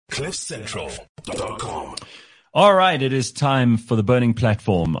CliffCentral.com. All right, it is time for the Burning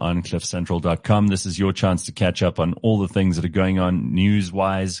Platform on CliffCentral.com. This is your chance to catch up on all the things that are going on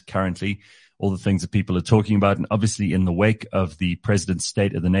news-wise currently, all the things that people are talking about, and obviously in the wake of the President's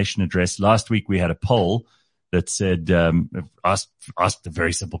State of the Nation address. Last week we had a poll that said, asked a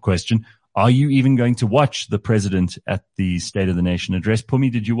very simple question. Are you even going to watch the President at the State of the Nation address? Pumi,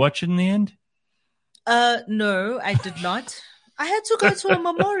 did you watch it in the end? No, I did not. I had to go to a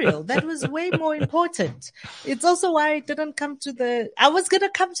memorial. That was way more important. It's also why I didn't come to I was going to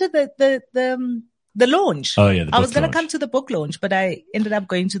come to the launch. Oh, yeah. I was going to come to the book launch, but I ended up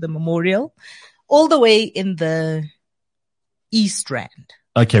going to the memorial all the way in the East Rand.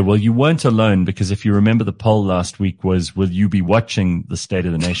 Okay. Well, you weren't alone, because if you remember, the poll last week was, will you be watching the State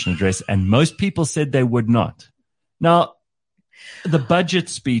of the Nation address? And most people said they would not. Now, the budget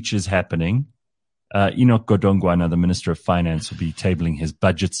speech is happening. Enoch Godongwana, the Minister of Finance, will be tabling his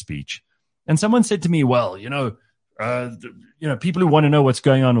budget speech. And someone said to me, well, people who want to know what's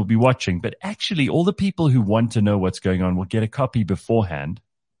going on will be watching. But actually, all the people who want to know what's going on will get a copy beforehand.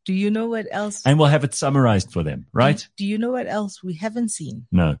 Do you know what else? And we'll have it summarized for them, right? Do you know what else we haven't seen?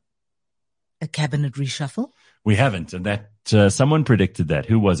 No. A cabinet reshuffle? We haven't. And that someone predicted that.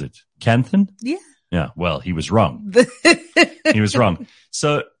 Who was it? Canthan? Yeah. Yeah. Well, he was wrong. He was wrong.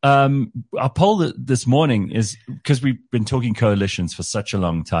 So, our poll this morning is, because we've been talking coalitions for such a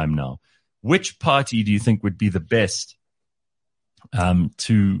long time now, which party do you think would be the best,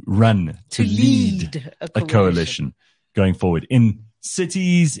 to lead a coalition going forward in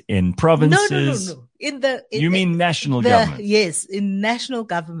cities, in provinces? No. You mean national government? Yes, in national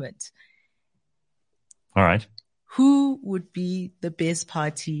government. All right. Who would be the best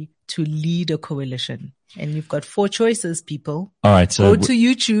party to lead a coalition? And you've got 4 choices, people. All right. So go to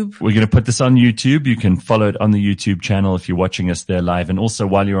YouTube. We're going to put this on YouTube. You can follow it on the YouTube channel if you're watching us there live. And also,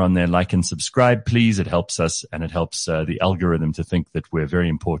 while you're on there, like and subscribe, please. It helps us, and it helps the algorithm to think that we're very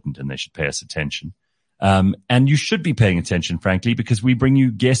important and they should pay us attention. And you should be paying attention, frankly, because we bring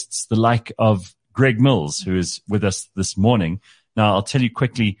you guests the like of Greg Mills, who is with us this morning. Now, I'll tell you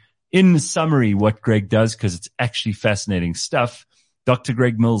quickly in summary what Greg does, because it's actually fascinating stuff. Dr.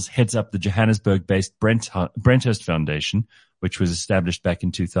 Greg Mills heads up the Johannesburg-based Brenthurst Foundation, which was established back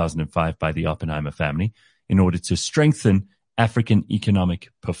in 2005 by the Oppenheimer family in order to strengthen African economic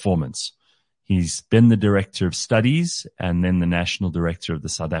performance. He's been the director of studies and then the national director of the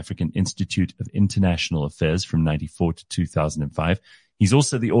South African Institute of International Affairs from 1994 to 2005. He's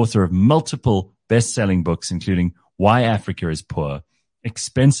also the author of multiple best-selling books, including Why Africa is Poor,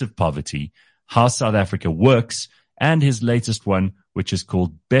 Expensive Poverty, How South Africa Works, and his latest one, which is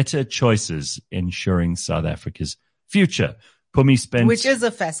called Better Choices, Ensuring South Africa's Future. Which is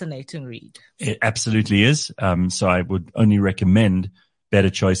a fascinating read. It absolutely is. So I would only recommend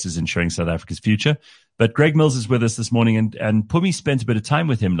Better Choices, Ensuring South Africa's Future. But Greg Mills is with us this morning, and Pumi spent a bit of time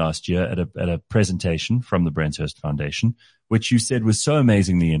with him last year at a presentation from the Brenthurst Foundation, which you said was so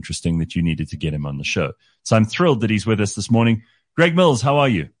amazingly interesting that you needed to get him on the show. So I'm thrilled that he's with us this morning. Greg Mills, how are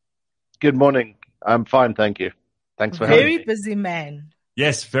you? Good morning. I'm fine, thank you. Thanks for having me. Very busy man.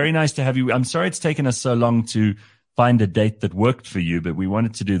 Yes, very nice to have you. I'm sorry it's taken us so long to find a date that worked for you, but we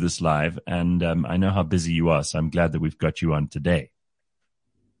wanted to do this live, and I know how busy you are, so I'm glad that we've got you on today.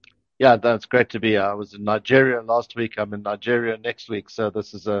 Yeah, that's great to be here. I was in Nigeria last week. I'm in Nigeria next week, so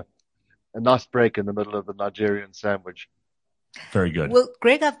this is a nice break in the middle of the Nigerian sandwich. Very good. Well,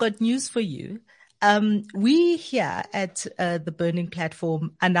 Greg, I've got news for you. We here at the Burning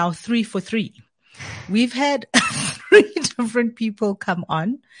Platform are now 3 for 3. We've had 3 different people come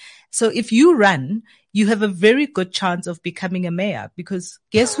on. So if you run, you have a very good chance of becoming a mayor, because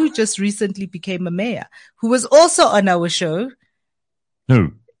guess who just recently became a mayor, who was also on our show?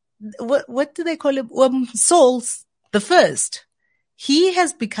 Who? What do they call him? Sauls the First. He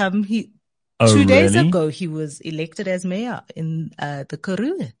has become, 2 days ago, he was elected as mayor in the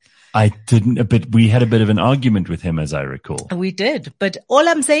Karoo. I didn't, but we had a bit of an argument with him, as I recall. We did. But all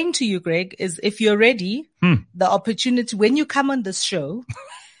I'm saying to you, Greg, is if you're ready, the opportunity, when you come on this show,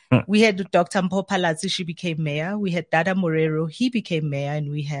 we had Dr. Mpho Phalatse, she became mayor. We had Dada Morero, he became mayor,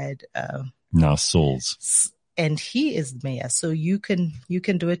 and we had now Sauls. And he is mayor. So you can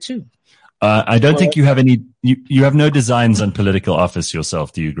do it too. I don't think you have you have no designs on political office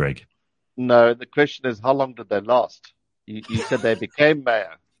yourself, do you, Greg? No, the question is, how long did they last? You said they became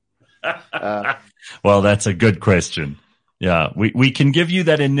mayor. Well, that's a good question. Yeah, we can give you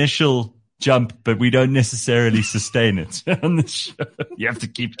that initial jump, but we don't necessarily sustain it on the show. You have to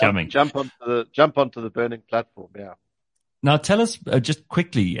keep coming. Jump onto the Burning Platform. Yeah. Now, tell us just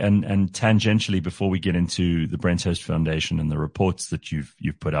quickly and tangentially before we get into the Brent Hurst Foundation and the reports that you've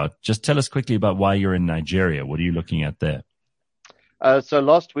put out. Just tell us quickly about why you're in Nigeria. What are you looking at there? So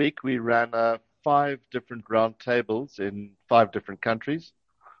last week we ran 5 different round tables in 5 different countries,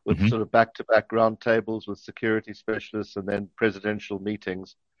 with sort of back-to-back round tables with security specialists and then presidential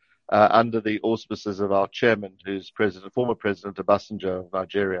meetings under the auspices of our chairman, who's former President Obasanjo of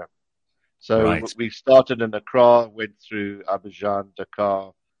Nigeria. So we started in Accra, went through Abidjan,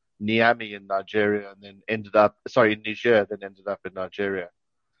 Dakar, Niamey in Nigeria, and then in Niger, then ended up in Nigeria.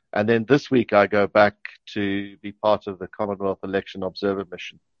 And then this week I go back to be part of the Commonwealth Election Observer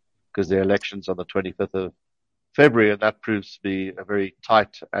Mission, because the election's on the 25th of February, and that proves to be a very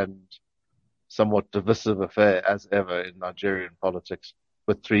tight and somewhat divisive affair as ever in Nigerian politics,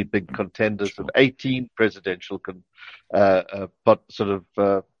 with 3 big contenders and 18 presidential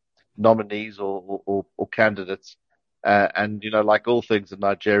nominees or candidates. And, like all things in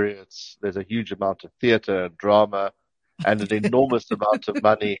Nigeria, there's a huge amount of theater and drama and an enormous amount of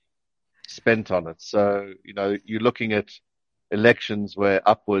money spent on it. So, you're looking at elections where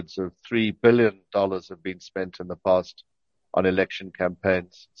upwards of $3 billion have been spent in the past on election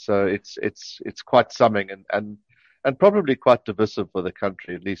campaigns. So it's quite something and probably quite divisive for the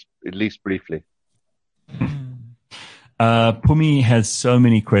country, at least briefly. Pumi has so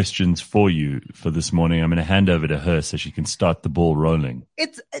many questions for you for this morning. I'm going to hand over to her so she can start the ball rolling.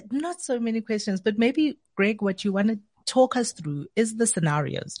 It's not so many questions, but maybe, Greg, what you want to talk us through is the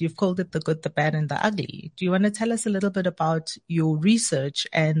scenarios. You've called it the good, the bad, and the ugly. Do you want to tell us a little bit about your research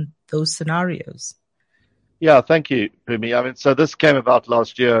and those scenarios? Yeah, thank you, Pumi. So this came about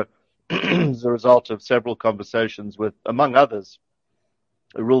last year as a result of several conversations with, among others,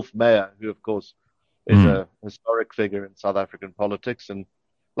 Rolf Meyer, who, of course, is a historic figure in South African politics. And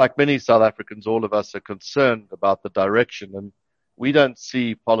like many South Africans, all of us are concerned about the direction. And we don't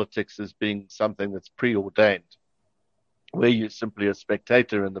see politics as being something that's preordained, where you're simply a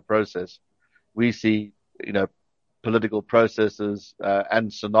spectator in the process. We see, political processes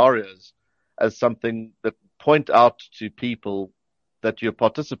and scenarios as something that point out to people that you're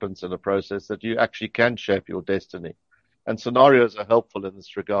participants in a process, that you actually can shape your destiny. And scenarios are helpful in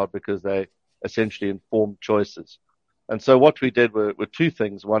this regard because they essentially inform choices. And so what we did were 2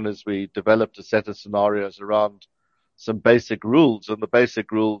 things. One is we developed a set of scenarios around some basic rules, and the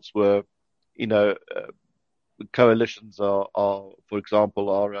basic rules were, coalitions are, for example,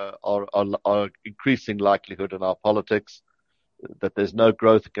 are increasing likelihood in our politics, that there's no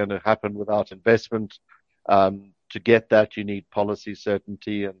growth going to happen without investment. To get that, you need policy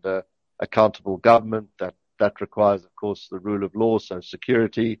certainty and accountable government. That requires, of course, the rule of law, so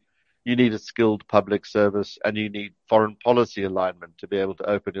security. You need a skilled public service, and you need foreign policy alignment to be able to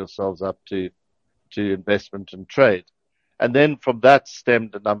open yourselves up to investment and trade. And then from that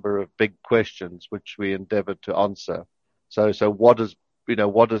stemmed a number of big questions, which we endeavored to answer. So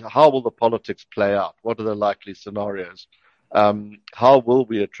how will the politics play out? What are the likely scenarios? How will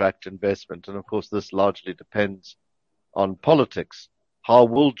we attract investment? And of course, this largely depends on politics. How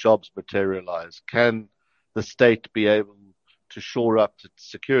will jobs materialize? Can the state be able to shore up the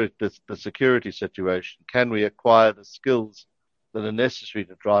security situation? Can we acquire the skills that are necessary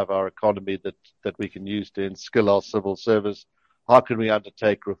to drive our economy that we can use to instill our civil service? How can we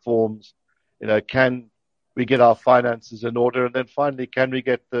undertake reforms? Can we get our finances in order? And then finally, can we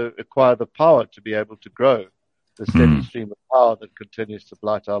acquire the power to be able to grow the steady stream of power that continues to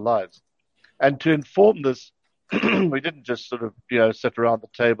blight our lives? And to inform this, we didn't just sort of, sit around the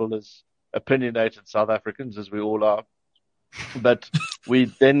table as opinionated South Africans, as we all are, but we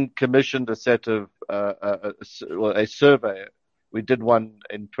then commissioned a set of, a survey. We did one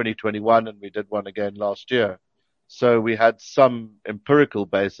in 2021 and we did one again last year. So we had some empirical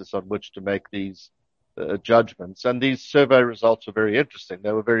basis on which to make these judgments. And these survey results were very interesting.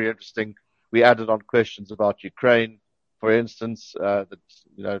 They were very interesting. We added on questions about Ukraine, for instance, that,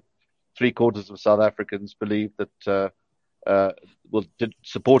 3/4 of South Africans believe that,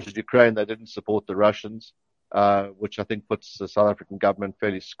 supported Ukraine. They didn't support the Russians, which I think puts the South African government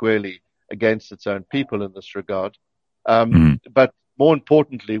fairly squarely against its own people in this regard. But more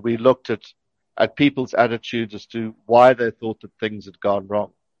importantly, we looked at people's attitudes as to why they thought that things had gone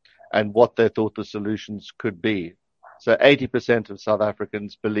wrong and what they thought the solutions could be. So 80% of South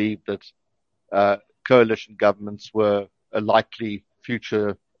Africans believed that coalition governments were a likely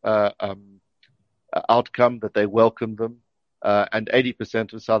future outcome, that they welcomed them. And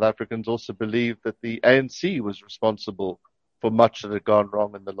 80% of South Africans also believed that the ANC was responsible for much that had gone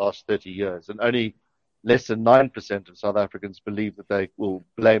wrong in the last 30 years. And only less than 9% of South Africans believe that they will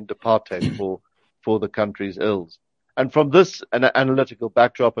blame apartheid for the country's ills. And from this an analytical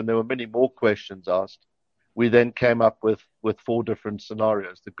backdrop, and there were many more questions asked, we then came up with 4 different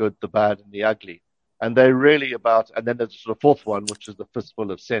scenarios: the good, the bad, and the ugly. And they're really about, and then there's the fourth one, which is the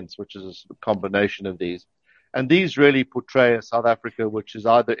fistful of sense, which is a sort of combination of these. And these really portray a South Africa which is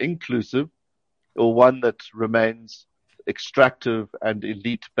either inclusive or one that remains extractive and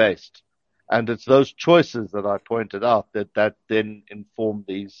elite based. And it's those choices that I pointed out that then inform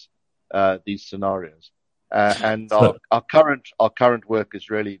these scenarios. And So- our current work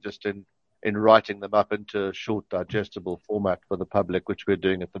is really just in writing them up into a short, digestible format for the public, which we're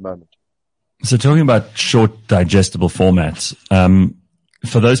doing at the moment. So talking about short, digestible formats,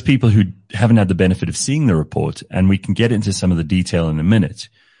 for those people who haven't had the benefit of seeing the report, and we can get into some of the detail in a minute,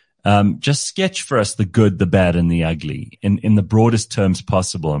 just sketch for us the good, the bad, and the ugly in the broadest terms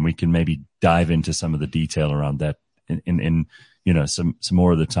possible, and we can maybe dive into some of the detail around that in some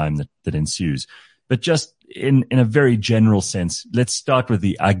more of the time that ensues. But just in a very general sense, let's start with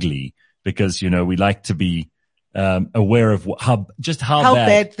the ugly, because we like to be aware of how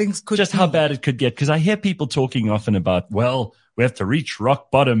bad things could just be. how bad it could get. Because I hear people talking often about, well, we have to reach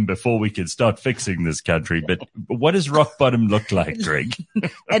rock bottom before we can start fixing this country. But what does rock bottom look like, Greg?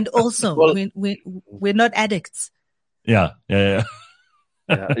 And also, Well- we're not addicts. Yeah. Yeah.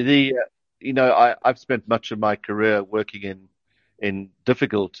 I've spent much of my career working in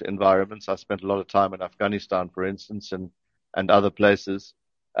difficult environments. I spent a lot of time in Afghanistan, for instance, and other places.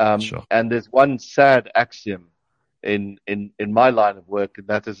 Sure. And there's one sad axiom in my line of work, and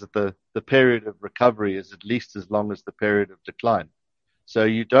that is that the period of recovery is at least as long as the period of decline. So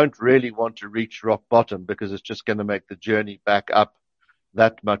you don't really want to reach rock bottom, because it's just going to make the journey back up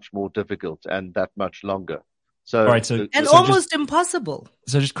that much more difficult and that much longer. So, All right, so Almost impossible.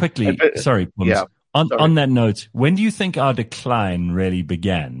 So just quickly, sorry, Pums, yeah, on that note, when do you think our decline really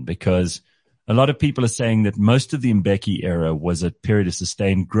began? Because a lot of people are saying that most of the Mbeki era was a period of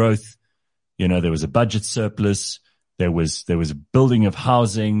sustained growth. There was a budget surplus. There was a building of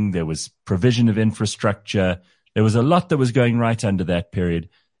housing. There was provision of infrastructure. There was a lot that was going right under that period.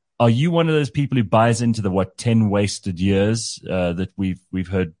 Are you one of those people who buys into the 10 wasted years that we've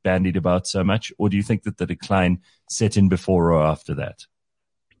heard bandied about so much, or do you think that the decline set in before or after that?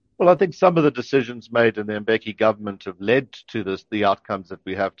 Well, I think some of the decisions made in the Mbeki government have led to the outcomes that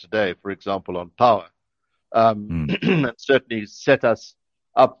we have today. For example, on power, and certainly set us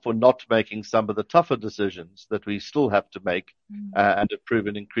up for not making some of the tougher decisions that we still have to make and have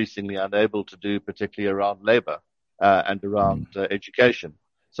proven increasingly unable to do, particularly around labor and around education.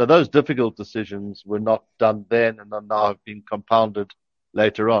 So those difficult decisions were not done then and are now have been compounded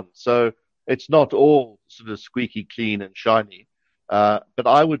later on. So it's not all sort of squeaky clean and shiny. But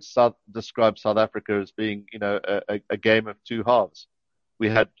I would describe South Africa as being, a game of two halves. We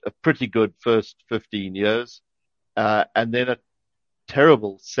had a pretty good first 15 years, and then a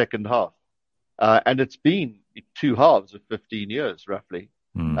terrible second half. And it's been 2 halves of 15 years, roughly.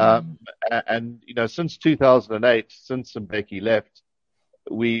 Since 2008, since Mbeki left,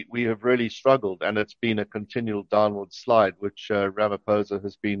 we have really struggled, and it's been a continual downward slide, which Ramaphosa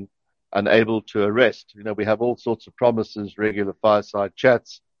has been unable to arrest. We have all sorts of promises, regular fireside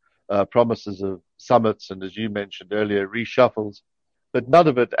chats, promises of summits, and as you mentioned earlier, reshuffles, but none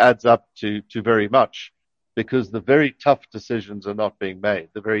of it adds up to very much, because the very tough decisions are not being made.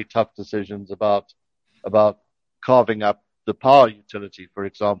 The very tough decisions about carving up the power utility, for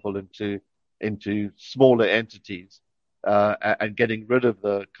example, into smaller entities, and getting rid of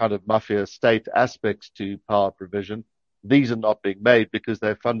the kind of mafia state aspects to power provision. These are not being made because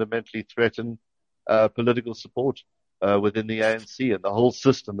they fundamentally threaten political support within the ANC and the whole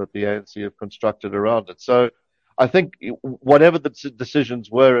system that the ANC have constructed around it. So I think whatever the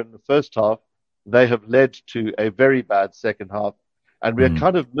decisions were in the first half, they have led to a very bad second half. And we're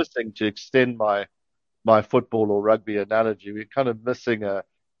kind of missing, to extend my football or rugby analogy, we're kind of missing a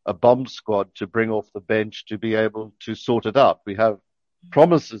bomb squad to bring off the bench to be able to sort it out. We have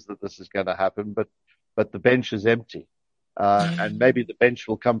promises that this is going to happen, but the bench is empty. And maybe the bench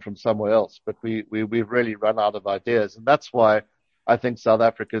will come from somewhere else, but we've really run out of ideas. And that's why I think South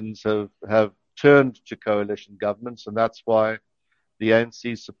Africans have turned to coalition governments. And that's why the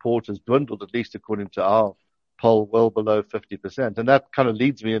ANC's support has dwindled, at least according to our poll, well below 50%. And that kind of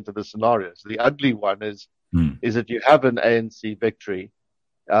leads me into the scenario. So the ugly one is that you have an ANC victory,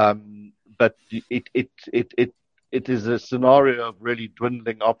 but it is a scenario of really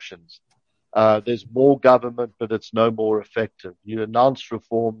dwindling options. There's more government, but it's no more effective. You announce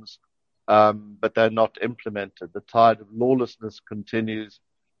reforms, but they're not implemented. The tide of lawlessness continues,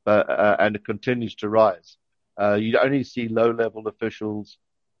 and it continues to rise. You only see low-level officials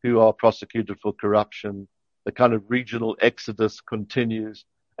who are prosecuted for corruption, the kind of regional exodus continues.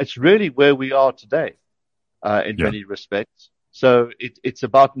 It's really where we are today, in many respects. So it's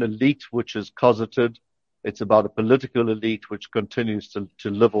about an elite which is cosseted. It's about a political elite which continues to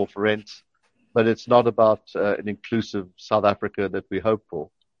live off rent, but it's not about an inclusive South Africa that we hope for.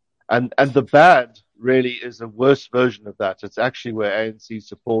 And the bad really is a worse version of that. It's actually where ANC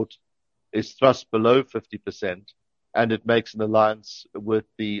support is thrust below 50%, and it makes an alliance with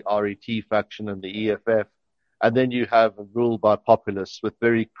the RET faction and the EFF. And then you have a rule by populists with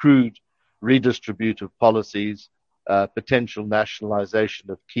very crude redistributive policies, potential nationalization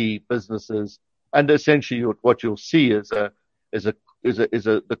of key businesses, and essentially what you'll see is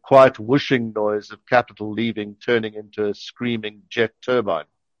the quiet whooshing noise of capital leaving, turning into a screaming jet turbine,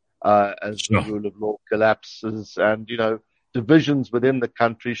 as the rule of law collapses and, divisions within the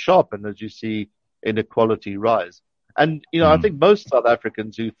country sharpen as you see inequality rise. And, I think most South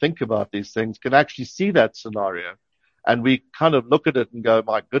Africans who think about these things can actually see that scenario. And we kind of look at it and go,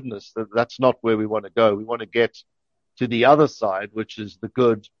 my goodness, that's not where we want to go. We want to get to the other side, which is the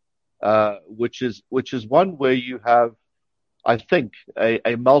good, which is one where you have, I think,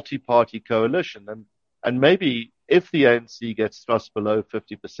 a multi-party coalition. And maybe if the ANC gets thrust below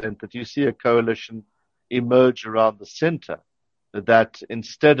 50%, that you see a coalition emerge around the center, that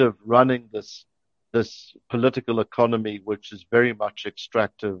instead of running this political economy, which is very much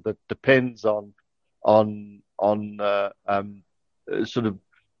extractive, that depends on sort of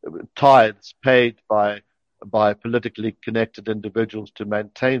tithes paid by politically connected individuals to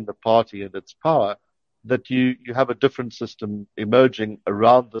maintain the party and its power, that you have a different system emerging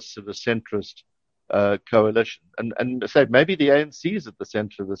around this sort of centrist coalition. And say maybe the ANC is at the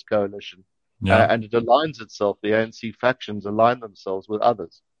center of this coalition, and it aligns itself. The ANC factions align themselves with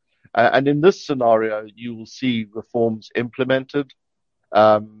others. And in this scenario, you will see reforms implemented,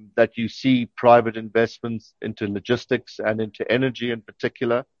 that you see private investments into logistics and into energy in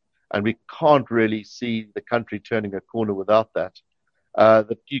particular. And we can't really see the country turning a corner without that.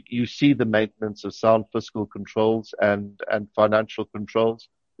 That you see the maintenance of sound fiscal controls and financial controls,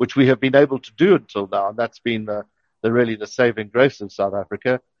 which we have been able to do until now. And that's been really the saving grace of South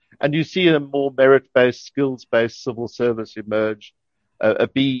Africa. And you see a more merit-based, skills-based civil service emerge, a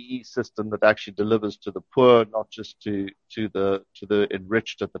BEE system that actually delivers to the poor, not just to the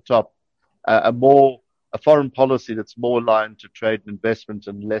enriched at the top, a foreign policy that's more aligned to trade and investment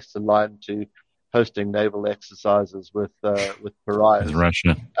and less aligned to hosting naval exercises with pariahs. With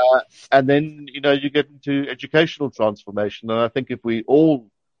Russia. And then, you get into educational transformation. And I think if we all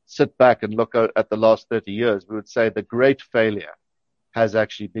sit back and look at the last 30 years, we would say the great failure has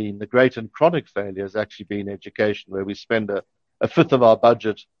actually been, the great and chronic failure has actually been education, where we spend a fifth of our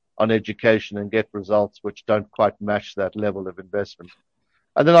budget on education and get results which don't quite match that level of investment.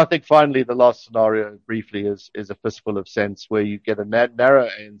 And then I think finally the last scenario briefly is a fistful of sense, where you get a narrow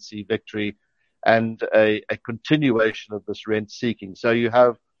ANC victory and a continuation of this rent seeking. So you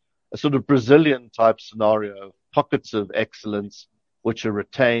have a sort of Brazilian type scenario, pockets of excellence which are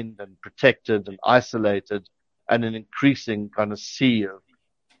retained and protected and isolated, and an increasing kind of sea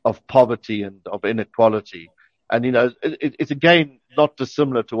of poverty and of inequality. And, it's again not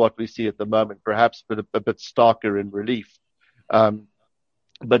dissimilar to what we see at the moment, perhaps but a bit starker in relief.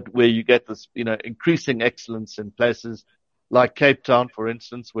 But where you get this, increasing excellence in places like Cape Town, for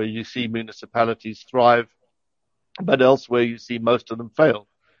instance, where you see municipalities thrive, but elsewhere you see most of them fail,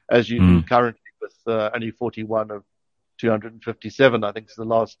 as you do currently with only 41 of 257, I think is the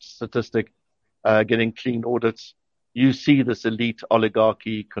last statistic, getting clean audits. You see this elite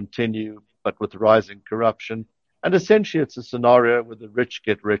oligarchy continue, but with rising corruption. And essentially it's a scenario where the rich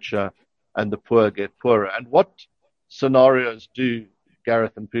get richer and the poor get poorer. And what scenarios do,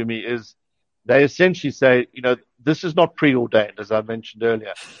 Gareth and Phumi, is they essentially say, this is not preordained, as I mentioned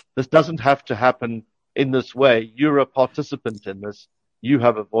earlier. This doesn't have to happen in this way. You're a participant in this. You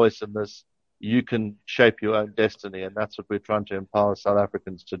have a voice in this. You can shape your own destiny. And that's what we're trying to empower South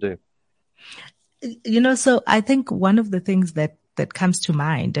Africans to do. So I think one of the things that comes to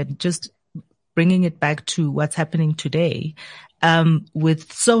mind, and just bringing it back to what's happening today,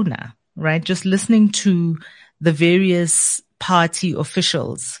 with SONA, right? Just listening to the various party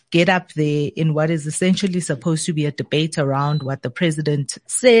officials get up there in what is essentially supposed to be a debate around what the president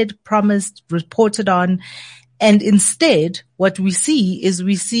said, promised, reported on. And instead, what we see is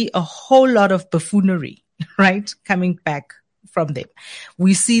a whole lot of buffoonery, right? Coming back from them.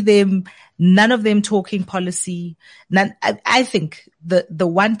 We see them, none of them talking policy. I think the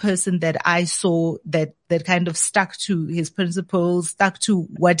one person that I saw that kind of stuck to his principles, stuck to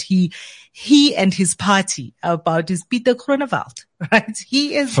what he and his party are about is Pieter Groenewald, right?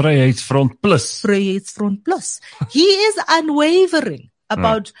 He is Vryheidsfront Plus. Vryheidsfront Plus. He is unwavering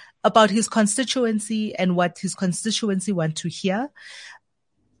about his constituency and what his constituency want to hear.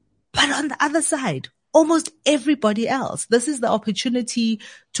 But on the other side, almost everybody else, this is the opportunity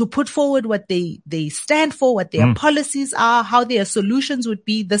to put forward what they stand for, what their policies are, how their solutions would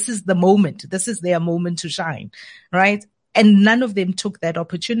be. This is the moment. This is their moment to shine, right? And none of them took that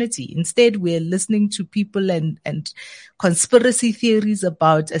opportunity. Instead, we're listening to people and conspiracy theories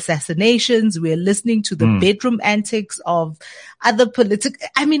about assassinations. We're listening to the bedroom antics of other political.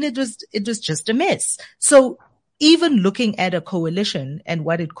 I mean, it was just a mess. So even looking at a coalition and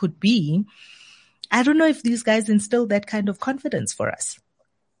what it could be, I don't know if these guys instill that kind of confidence for us.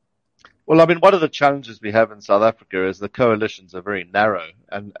 Well, I mean, one of the challenges we have in South Africa is the coalitions are very narrow,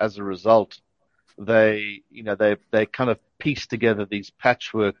 and as a result, they kind of piece together these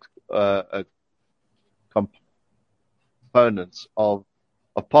patchwork components of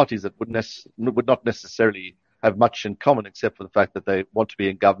parties that would not necessarily have much in common, except for the fact that they want to be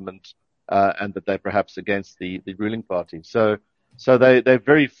in government and that they're perhaps against the ruling party. So they're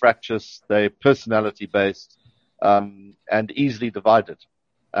very fractious, they're personality based, and easily divided.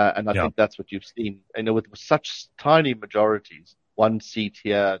 And I think that's what you've seen. With such tiny majorities, 1 seat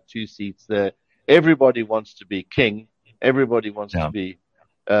here, 2 seats there, everybody wants to be king. Everybody wants to be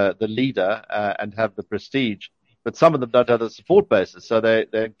the leader and have the prestige. But some of them don't have the support basis, so they're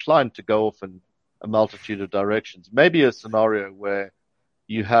inclined to go off in a multitude of directions. Maybe a scenario where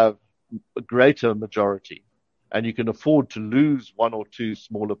you have a greater majority and you can afford to lose 1 or 2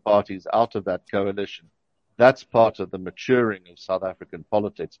 smaller parties out of that coalition. That's part of the maturing of South African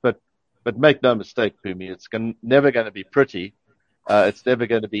politics. But make no mistake, Phumi, it's never going to be pretty. It's never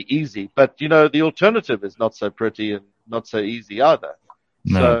going to be easy. But, the alternative is not so pretty and not so easy either.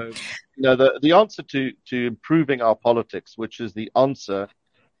 No. So, the answer to improving our politics, which is the answer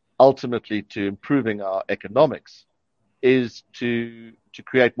ultimately to improving our economics, is to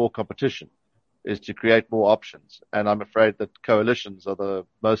create more competition, is to create more options. And I'm afraid that coalitions are the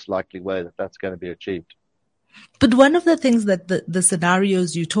most likely way that that's going to be achieved. But one of the things that the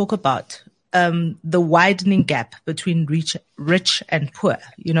scenarios you talk about, the widening gap between rich and poor,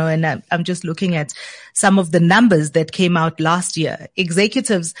 and I'm just looking at some of the numbers that came out last year.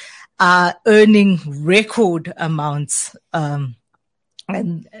 Executives are earning record amounts. And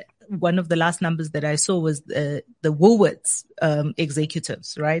one of the last numbers that I saw was the Woolworths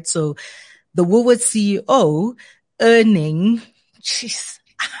executives, right? So the Woolworths CEO earning,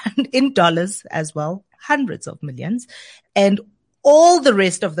 in dollars as well, hundreds of millions, and all the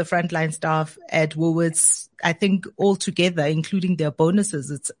rest of the frontline staff at Woolworths, I think altogether, including their bonuses,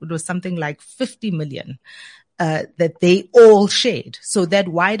 it was something like 50 million that they all shared. So that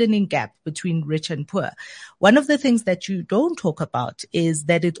widening gap between rich and poor. One of the things that you don't talk about is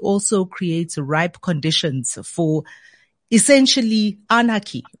that it also creates ripe conditions for essentially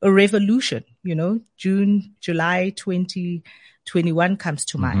anarchy, a revolution. July 2021 comes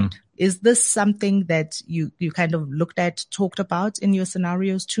to mind. Is this something that you kind of talked about in your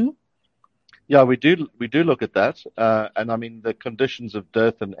scenarios too? Yeah, we do look at that. And I mean, the conditions of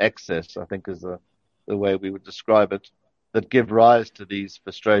dearth and excess, I think, is the way we would describe it, that give rise to these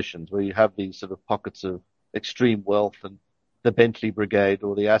frustrations, where you have these sort of pockets of extreme wealth and the Bentley Brigade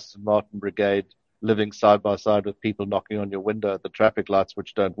or the Aston Martin Brigade living side by side with people knocking on your window at the traffic lights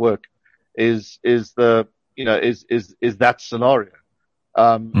which don't work, is that scenario.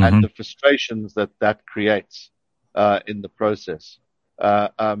 And the frustrations that creates in the process.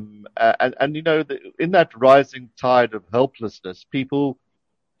 In that rising tide of helplessness, people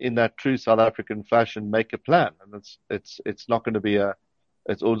in that true South African fashion make a plan, and it's not going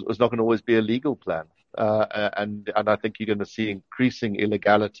to always be a legal plan. And I think you're going to see increasing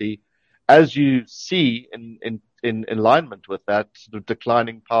illegality, as you see in alignment with that sort of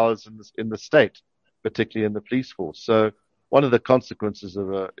declining powers in the state, particularly in the police force. So one of the consequences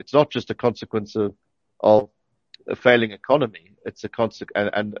it's not just a consequence of a failing economy, it's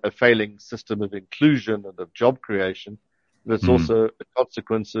and a failing system of inclusion and of job creation, but it's also a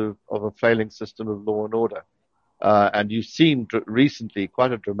consequence of a failing system of law and order. And you've seen recently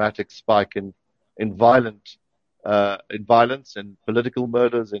quite a dramatic spike in violence and political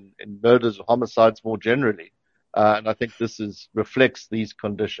murders, in murders, homicides more generally. And I think this reflects these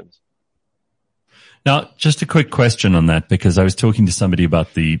conditions. Now, just a quick question on that, because I was talking to somebody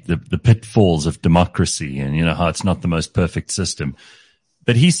about the pitfalls of democracy and, how it's not the most perfect system.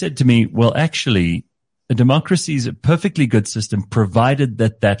 But he said to me, well, actually, a democracy is a perfectly good system, provided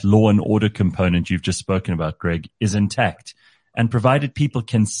that law and order component you've just spoken about, Greg, is intact, and provided people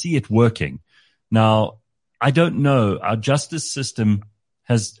can see it working. Now, I don't know. Our justice system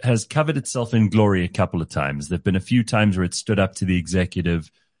has covered itself in glory a couple of times. There have been a few times where it stood up to the executive.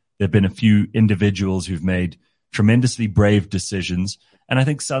 There have been a few individuals who've made tremendously brave decisions. And I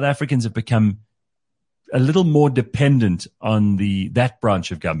think South Africans have become a little more dependent on that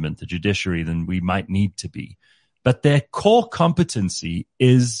branch of government, the judiciary, than we might need to be. But their core competency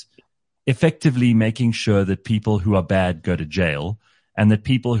is effectively making sure that people who are bad go to jail and that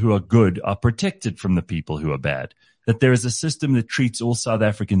people who are good are protected from the people who are bad, that there is a system that treats all South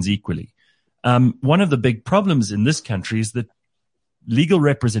Africans equally. One of the big problems in this country is that legal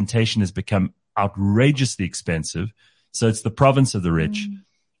representation has become outrageously expensive. So it's the province of the rich.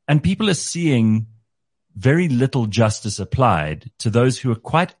 And people are seeing very little justice applied to those who are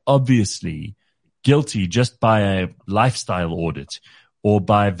quite obviously guilty just by a lifestyle audit or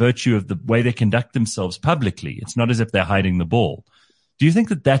by virtue of the way they conduct themselves publicly. It's not as if they're hiding the ball. Do you think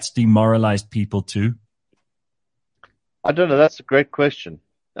that that's demoralized people too? I don't know. That's a great question.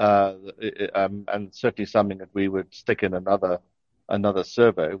 And certainly something that we would stick in another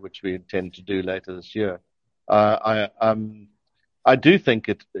survey, which we intend to do later this year. I do think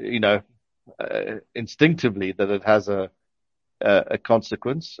it, instinctively that it has a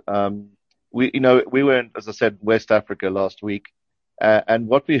consequence. We were in, as I said, West Africa last week, and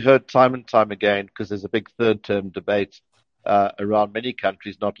what we heard time and time again, because there's a big third term debate around many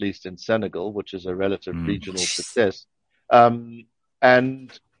countries, not least in Senegal, which is a relative regional success. And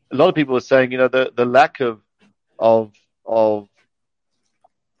a lot of people were saying, the lack of sort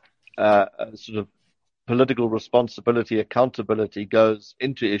of political responsibility, accountability goes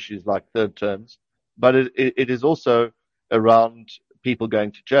into issues like third terms, but it is also around people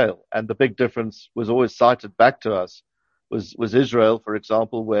going to jail. And the big difference was always cited back to us was Israel, for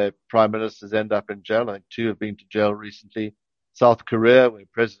example, where prime ministers end up in jail. I think 2 have been to jail recently. South Korea, where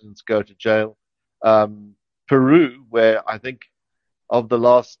presidents go to jail. Peru, where I think of the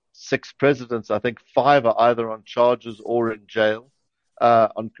last 6 presidents, I think 5 are either on charges or in jail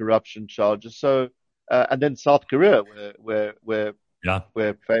on corruption charges. So, and then South Korea, where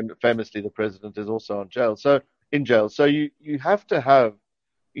famously the president is also in jail. So you have to have,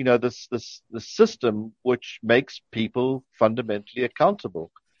 the system which makes people fundamentally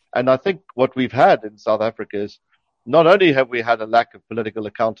accountable. And I think what we've had in South Africa is not only have we had a lack of political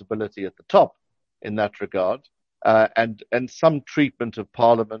accountability at the top in that regard, and some treatment of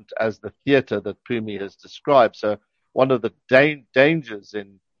Parliament as the theatre that Phumi has described. So one of the dangers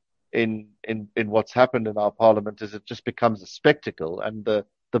in what's happened in our Parliament is it just becomes a spectacle, and the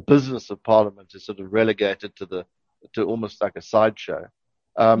business of Parliament is sort of relegated to almost like a sideshow.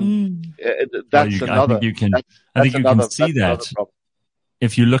 That's another. I think you can see that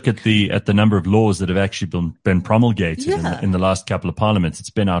if you look at the number of laws that have actually been promulgated in the last couple of parliaments. It's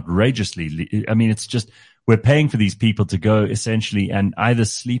been outrageously. I mean, it's just we're paying for these people to go essentially and either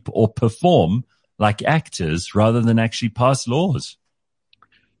sleep or perform like actors rather than actually pass laws.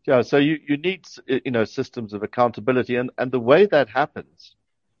 Yeah, so you need systems of accountability, and the way that happens,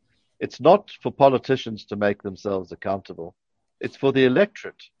 it's not for politicians to make themselves accountable. It's for the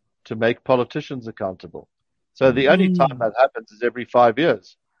electorate to make politicians accountable. So the only time that happens is every 5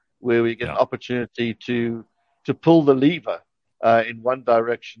 years, where we get an opportunity to pull the lever in one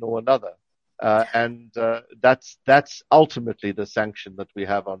direction or another. And that's ultimately the sanction that we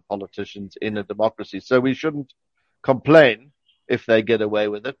have on politicians in a democracy. So we shouldn't complain if they get away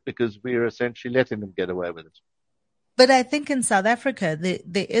with it, because we're essentially letting them get away with it. But I think in South Africa,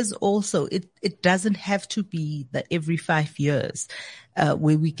 there is also, it doesn't have to be that every 5 years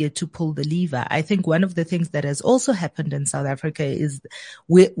where we get to pull the lever. I think one of the things that has also happened in South Africa is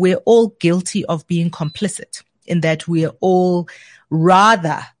we're all guilty of being complicit, in that we're all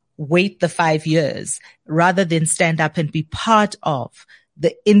rather wait the 5 years rather than stand up and be part of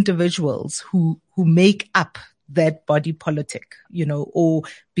the individuals who make up that body politic, or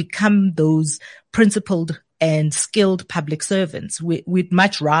become those principled and skilled public servants. We'd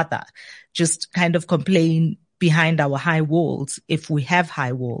much rather just kind of complain behind our high walls, if we have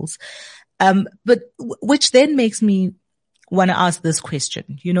high walls. But which then makes me want to ask this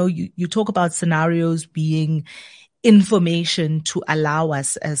question. You talk about scenarios being information to allow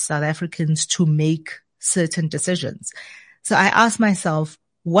us as South Africans to make certain decisions. So I ask myself,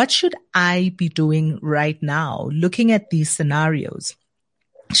 what should I be doing right now, looking at these scenarios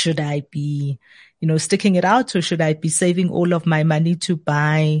Should I be, sticking it out, or should I be saving all of my money to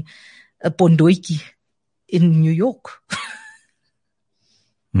buy a Pondoiki in New York?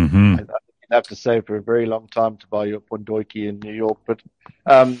 Mm-hmm. You'd have to save for a very long time to buy your Pondoiki in New York, but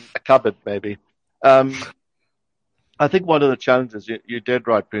a cupboard maybe. I think one of the challenges, you're dead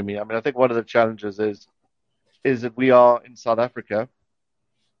right, Premi. I mean, I think one of the challenges is that we are in South Africa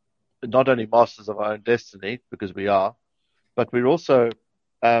not only masters of our own destiny, because we are, but we're also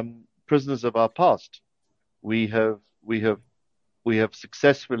prisoners of our past. We have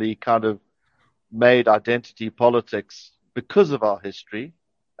successfully kind of made identity politics because of our history,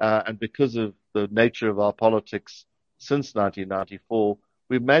 and because of the nature of our politics since 1994.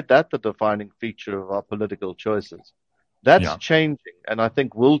 We've made that the defining feature of our political choices. That's changing, and I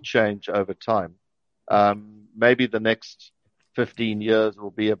think will change over time. Maybe the next 15 years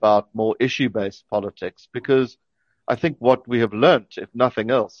will be about more issue-based politics, because I think what we have learnt, if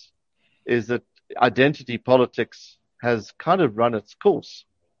nothing else, is that identity politics has kind of run its course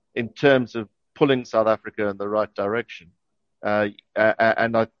in terms of pulling South Africa in the right direction. And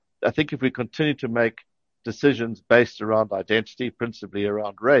I think if we continue to make decisions based around identity, principally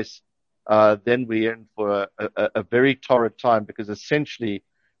around race, then we're in for a very torrid time, because essentially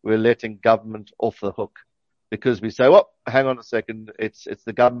we're letting government off the hook, because we say, well, hang on a second, it's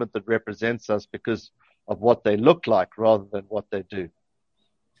the government that represents us because of what they look like rather than what they do.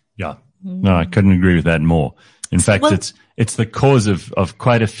 Yeah. No, I couldn't agree with that more. In fact, it's the cause of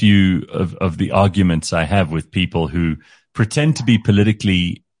quite a few of the arguments I have with people who pretend to be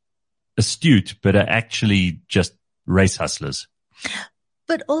politically astute, but are actually just race hustlers.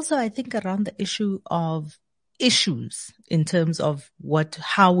 But also, I think around the issue of issues in terms of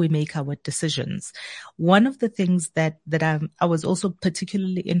how we make our decisions. One of the things that I was also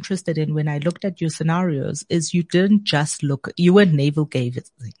particularly interested in when I looked at your scenarios is you didn't just you were navel gazing,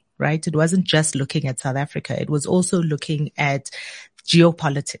 right? It wasn't just looking at South Africa. It was also looking at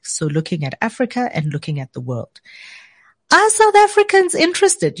geopolitics. So looking at Africa and looking at the world. Are South Africans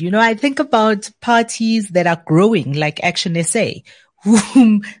interested? I think about parties that are growing like Action SA,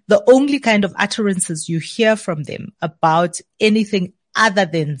 whom the only kind of utterances you hear from them about anything other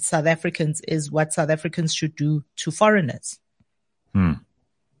than South Africans is what South Africans should do to foreigners. Yeah,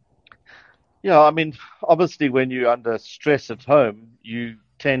 I mean, obviously when you're under stress at home, you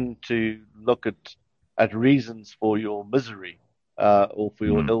tend to look at reasons for your misery, or for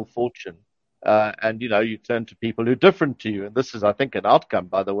your ill fortune. And you turn to people who are different to you. And this is, I think, an outcome,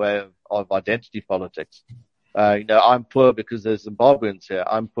 by the way, of identity politics. I'm poor because there's Zimbabweans here.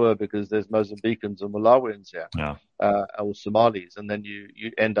 I'm poor because there's Mozambicans or Malawians here, or Somalis. And then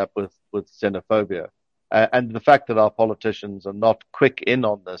you end up with xenophobia. And the fact that our politicians are not quick in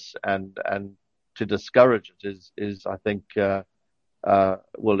on this and to discourage it is I think, it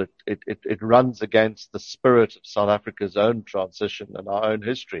runs against the spirit of South Africa's own transition and our own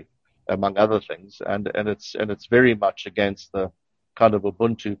history, among other things. And it's very much against the kind of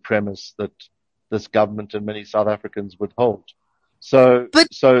Ubuntu premise that this government and many South Africans would hold. So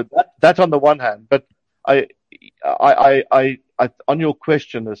that on the one hand, but I on your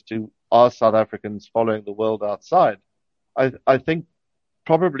question as to are South Africans following the world outside, I think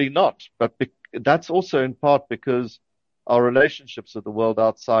probably not, but that's also in part because our relationships with the world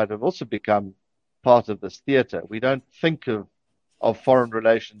outside have also become part of this theater. We don't think of foreign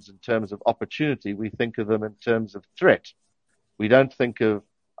relations in terms of opportunity. We think of them in terms of threat. We don't think of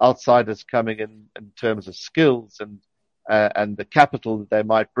outsiders coming in terms of skills and the capital that they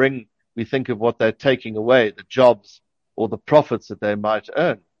might bring. We think of what they're taking away, the jobs or the profits that they might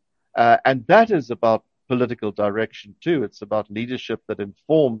earn. And that is about political direction too. It's about leadership that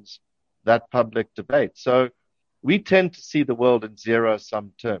informs that public debate. So we tend to see the world in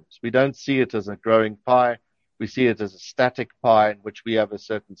zero-sum terms. We don't see it as a growing pie. We see it as a static pie in which we have a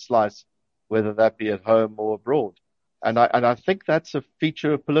certain slice, whether that be at home or abroad. And I think that's a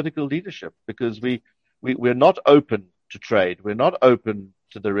feature of political leadership, because we're not open to trade. We're not open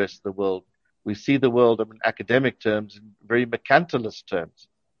to the rest of the world. We see the world in academic terms, in very mercantilist terms.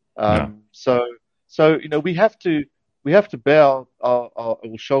 So we have to bear or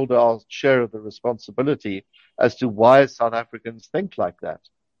shoulder our share of the responsibility as to why South Africans think like that,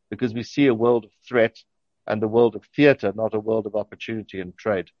 because we see a world of threat and a world of theater, not a world of opportunity and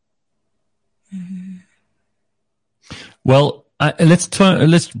trade. Mm-hmm. Well, let's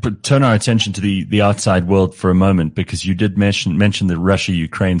turn our attention to the outside world for a moment, because you did mention the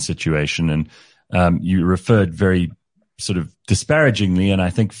Russia-Ukraine situation, and you referred very sort of disparagingly, and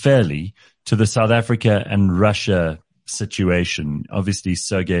I think fairly, to the South Africa and Russia situation. Obviously,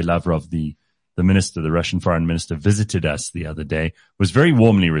 Sergei Lavrov, the the Russian foreign minister, visited us the other day, was very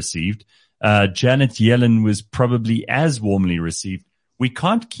warmly received. Janet Yellen was probably as warmly received. We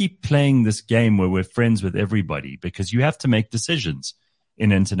can't keep playing this game where we're friends with everybody, because you have to make decisions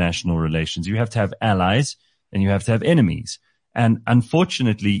in international relations. You have to have allies and you have to have enemies. And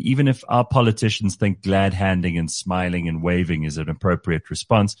unfortunately, even if our politicians think glad handing and smiling and waving is an appropriate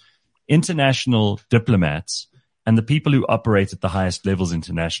response, international diplomats and the people who operate at the highest levels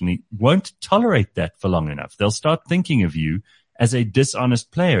internationally won't tolerate that for long enough. They'll start thinking of you as a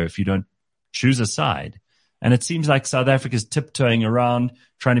dishonest player if you don't choose a side. And it seems like South Africa's tiptoeing around,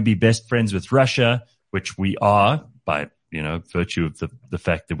 trying to be best friends with Russia, which we are by, virtue of the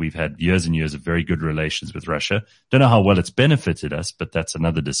fact that we've had years and years of very good relations with Russia. Don't know how well it's benefited us, but that's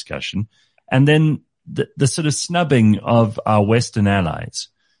another discussion. And then the sort of snubbing of our Western allies,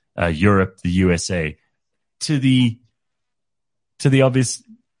 Europe, the USA, to the obvious,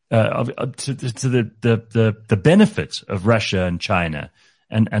 to the benefit of Russia and China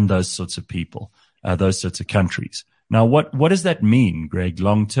and those sorts of people, those sorts of countries. Now, what does that mean, Greg,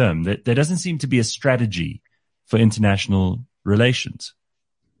 long term? There doesn't seem to be a strategy for international relations.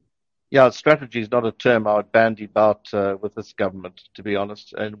 Yeah, strategy is not a term I would bandy about with this government, to be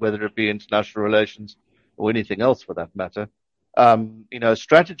honest, and whether it be international relations or anything else for that matter.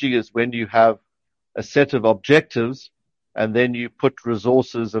 Strategy is when you have a set of objectives and then you put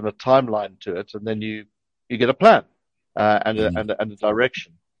resources and a timeline to it, and then you get a plan and a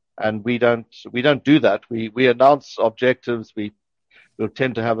direction. And we don't do that. We announce objectives. We'll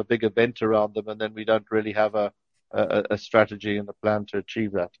tend to have a big event around them, and then we don't really have a strategy and a plan to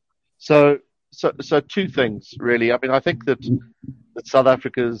achieve that. So two things really. I mean, I think that South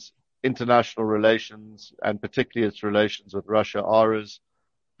Africa's international relations, and particularly its relations with Russia, are as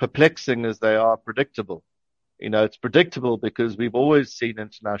perplexing as they are predictable. It's predictable because we've always seen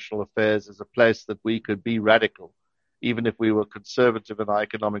international affairs as a place that we could be radical. Even if we were conservative in our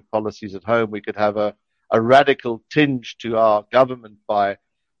economic policies at home, we could have a radical tinge to our government by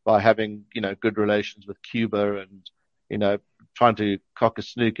having, good relations with Cuba and, trying to cock a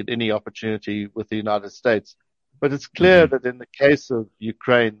snook at any opportunity with the United States. But it's clear that in the case of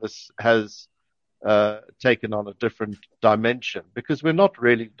Ukraine, this has taken on a different dimension, because we're not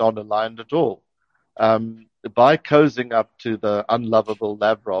really non-aligned at all. By cozying up to the unlovable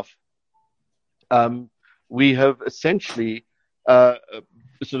Lavrov, we have essentially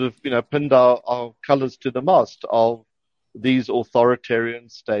pinned our colors to the mast of these authoritarian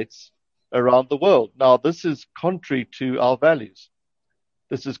states around the world. Now, this is contrary to our values.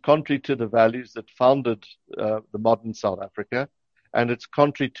 This is contrary to the values that founded the modern South Africa, and it's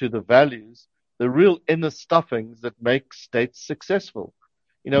contrary to the values, the real inner stuffings that make states successful.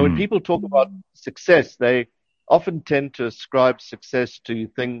 When people talk about success, they often tend to ascribe success to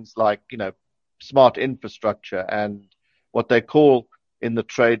things like, smart infrastructure and what they call in the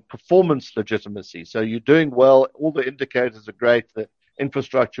trade performance legitimacy. So you're doing well, all the indicators are great, the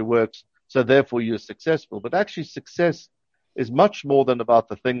infrastructure works, so therefore you're successful. But actually success is much more than about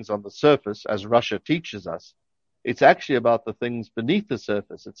the things on the surface, as Russia teaches us. It's actually about the things beneath the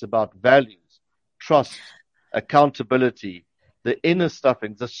surface. It's about values, trust, accountability, the inner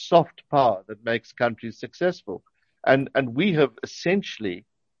stuffing, the soft power that makes countries successful. And we have essentially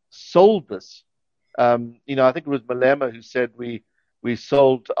sold this. I think it was Malema who said we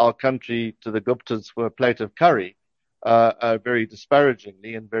sold our country to the Guptas for a plate of curry, very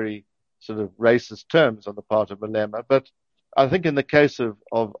disparagingly and very sort of racist terms on the part of Malema. But I think in the case of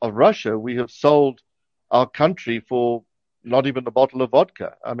Russia, we have sold our country for not even a bottle of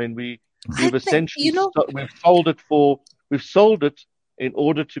vodka. I mean, we've essentially we've sold it in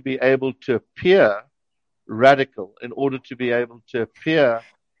order to be able to appear radical, in order to be able to appear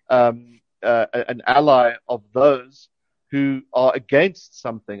an ally of those who are against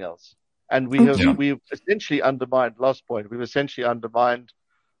something else. And we've essentially undermined, last point, we've essentially undermined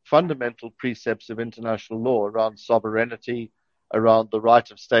fundamental precepts of international law around sovereignty, around the right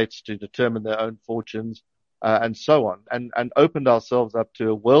of states to determine their own fortunes, and so on, and opened ourselves up to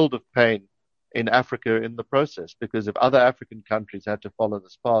a world of pain in Africa in the process, because if other African countries had to follow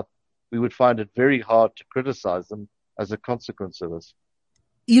this path, we would find it very hard to criticize them as a consequence of this.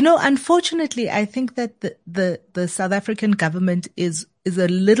 Unfortunately, I think that the South African government is a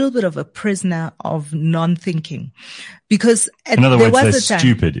little bit of a prisoner of non-thinking, because in other words, they're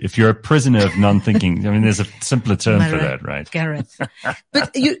stupid. If you're a prisoner of non-thinking, I mean, there's a simpler term for that, right? Gareth.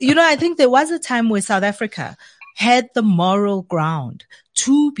 But I think there was a time where South Africa had the moral ground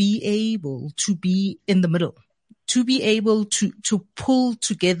to be able to be in the middle, to be able to pull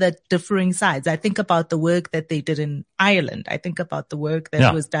together differing sides. I think about the work that they did in Ireland. I think about the work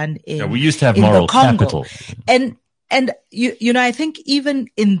that was done we used to have in moral the Congo. capital. And you know, I think even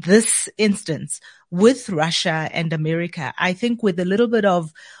in this instance with Russia and America, I think with a little bit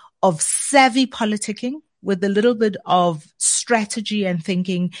of savvy politicking, with a little bit of strategy and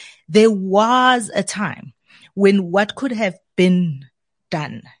thinking, there was a time when what could have been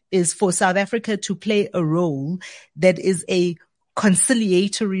done is for South Africa to play a role that is a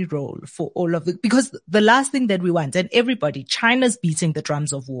conciliatory role for all of it. Because the last thing that we want, and everybody, China's beating the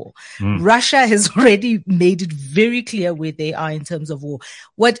drums of war. Russia has already made it very clear where they are in terms of war.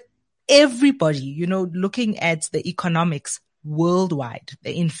 What everybody, you know, looking at the economics worldwide,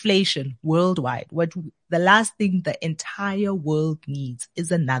 the inflation worldwide, the last thing the entire world needs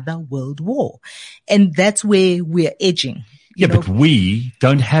is another world war. And that's where we're edging. But we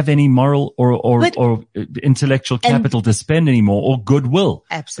don't have any moral or intellectual capital to spend anymore, or goodwill.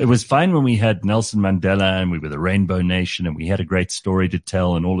 Absolutely. It was fine when we had Nelson Mandela and we were the Rainbow Nation and we had a great story to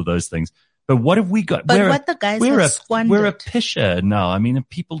tell and all of those things. But what have we got? But what the guys have squandered. We're a pisher now. I mean,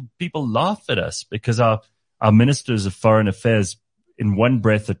 people laugh at us because our ministers of foreign affairs in one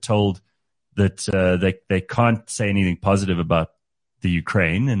breath are told that they can't say anything positive about the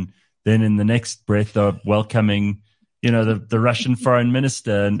Ukraine, and then in the next breath are welcoming, you know, the Russian foreign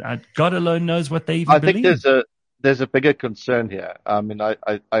minister, and God alone knows what they even believe. I think there's a bigger concern here. I mean,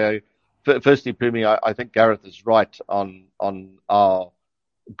 firstly, Pumi, I think Gareth is right on our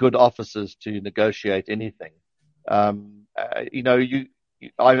good officers to negotiate anything. You know,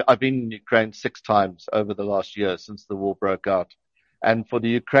 I've been in Ukraine 6 times over the last year since the war broke out. And for the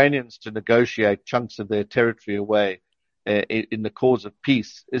Ukrainians to negotiate chunks of their territory away in the cause of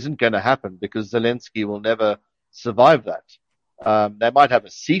peace isn't going to happen, because Zelensky will never survive that. They might have a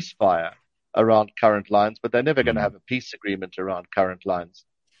ceasefire around current lines, but they're never going to have a peace agreement around current lines.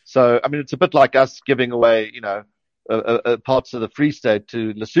 So, I mean, it's a bit like us giving away, you know, parts of the Free State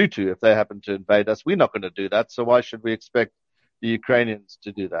to Lesotho if they happen to invade us. We're not going to do that. So why should we expect the Ukrainians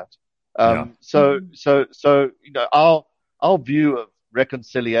to do that? So, you know, our view of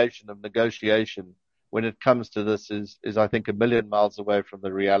reconciliation, of negotiation when it comes to this is I think a million miles away from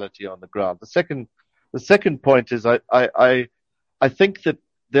the reality on the ground. The second point is I think that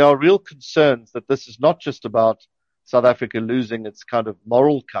there are real concerns that this is not just about South Africa losing its kind of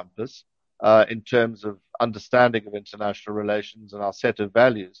moral compass, in terms of understanding of international relations and our set of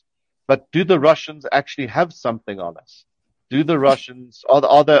values, but do the Russians actually have something on us? Do the Russians,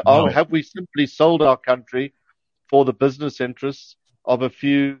 have we simply sold our country for the business interests of a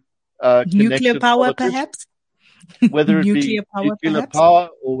few nuclear power, perhaps? Whether it be nuclear power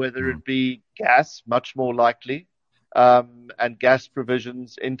or whether it be gas, much more likely, and gas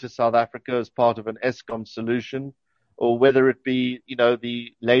provisions into South Africa as part of an Eskom solution, or whether it be, you know,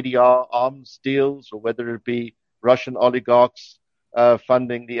 the Lady R arms deals, or whether it be Russian oligarchs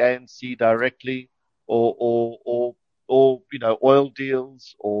funding the ANC directly, or you know, oil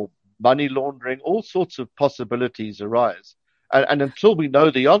deals or money laundering. All sorts of possibilities arise, and until we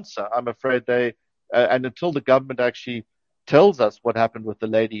know the answer, I'm afraid and until the government actually tells us what happened with the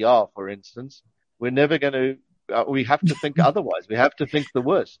Lady R, for instance, we're never going to. We have to think otherwise. We have to think the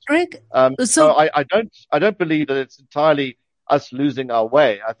worst. Greg, so I don't believe that it's entirely us losing our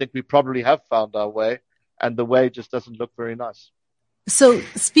way. I think we probably have found our way, and the way just doesn't look very nice. So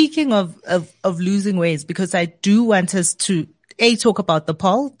speaking of losing ways, because I do want us to talk about the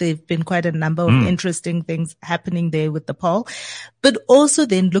poll. There've been quite a number of interesting things happening there with the poll, but also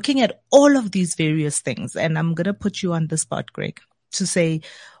then looking at all of these various things. And I'm going to put you on the spot, Greg, to say,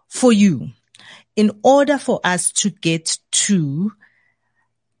 for you, in order for us to get to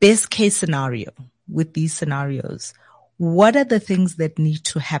best case scenario with these scenarios, what are the things that need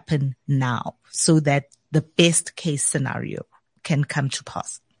to happen now so that the best case scenario can come to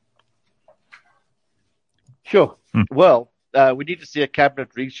pass? Sure. Well, we need to see a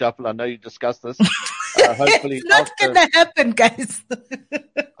cabinet reshuffle. I know you discussed this. Hopefully it's not going to happen, guys.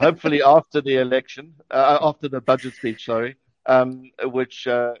 Hopefully after the election, after the budget speech, sorry. Which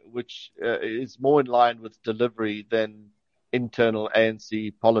is more in line with delivery than internal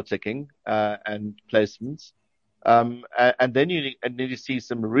ANC politicking and placements. And then you need to see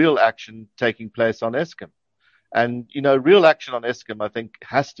some real action taking place on Eskom. And, you know, real action on Eskom, I think,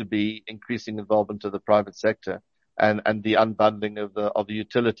 has to be increasing involvement of the private sector and the unbundling of the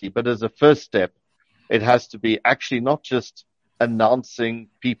utility. But as a first step, it has to be actually not just announcing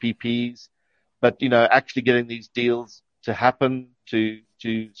PPPs, but, you know, actually getting these deals to happen, to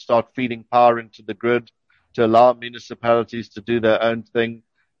start feeding power into the grid, to allow municipalities to do their own thing,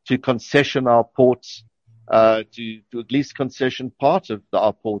 to concession our ports, to at least concession part of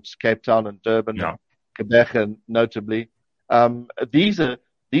our ports, Cape Town and Durban, and Quebec, notably. These are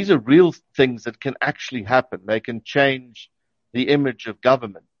real things that can actually happen. They can change the image of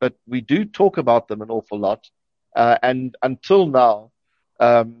government, but we do talk about them an awful lot. And until now,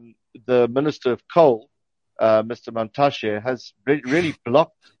 the Minister of Coal, Mr. Mantashe, has really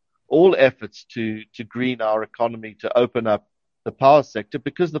blocked all efforts to green our economy, to open up the power sector,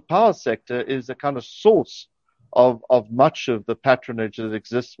 because the power sector is a kind of source of much of the patronage that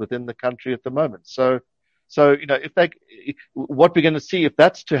exists within the country at the moment. So, what we're going to see, if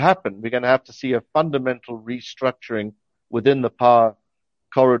that's to happen, we're going to have to see a fundamental restructuring within the power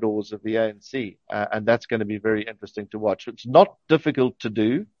corridors of the ANC. And that's going to be very interesting to watch. It's not difficult to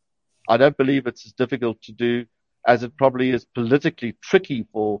do. I don't believe it's as difficult to do as it probably is politically tricky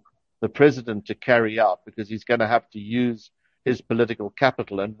for the president to carry out, because he's going to have to use his political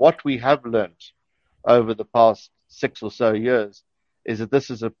capital. And what we have learned over the past 6 or so years is that this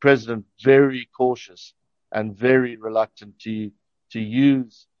is a president very cautious and very reluctant to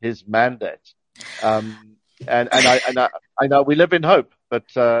use his mandate. And I know we live in hope, but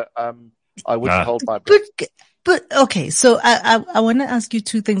I wouldn't hold my breath. But okay, so I want to ask you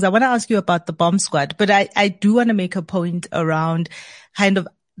two things. I want to ask you about the bomb squad, but I do want to make a point around kind of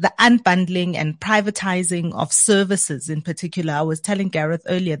the unbundling and privatizing of services in particular. I was telling Gareth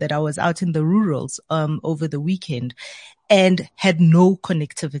earlier that I was out in the rurals over the weekend and had no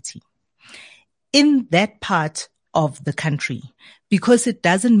connectivity in that part of the country, because it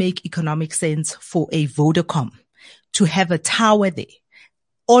doesn't make economic sense for a Vodacom to have a tower there.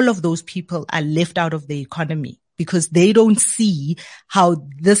 All of those people are left out of the economy because they don't see how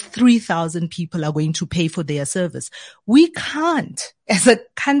this 3,000 people are going to pay for their service. We can't, as a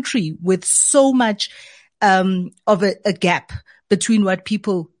country with so much of a gap between what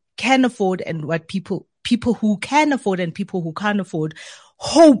people can afford and what people who can afford and people who can't afford,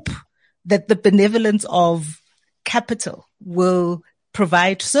 hope that the benevolence of capital will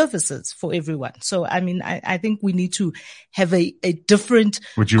provide services for everyone. So, I mean, I think we need to have a different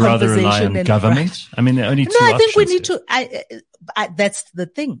conversation. Would you rather rely on government? I mean, there are only two options. No, I think we need to, that's the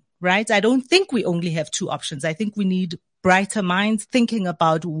thing, right? I don't think we only have two options. I think we need brighter minds thinking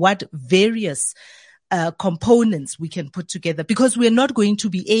about what various components we can put together, because we're not going to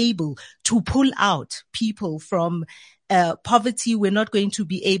be able to pull out people from poverty. We're not going to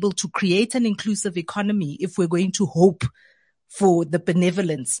be able to create an inclusive economy if we're going to hope for the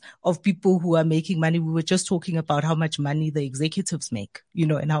benevolence of people who are making money. We were just talking about how much money the executives make,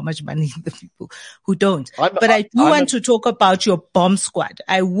 and how much money the people who don't. But I do want to talk about your bomb squad.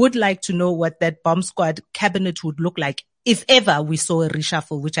 I would like to know what that bomb squad cabinet would look like if ever we saw a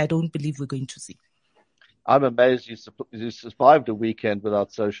reshuffle, which I don't believe we're going to see. I'm amazed you survived a weekend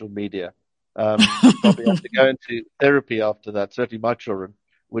without social media. You probably have to go into therapy after that. Certainly my children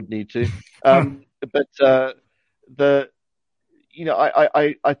would need to. I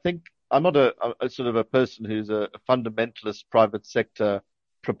think I'm not a sort of a person who's a fundamentalist private sector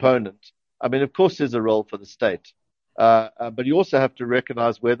proponent. I mean, of course, there's a role for the state, but you also have to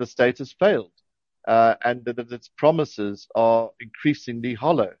recognize where the state has failed, and that its promises are increasingly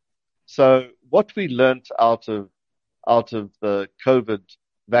hollow. So what we learnt out of the COVID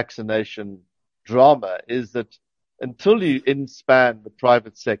vaccination drama is that until you inspan the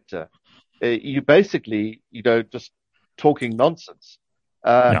private sector, you basically, just talking nonsense,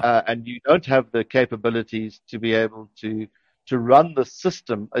 and you don't have the capabilities to be able to run a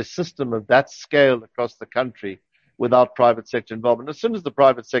system of that scale across the country without private sector involvement. As soon as the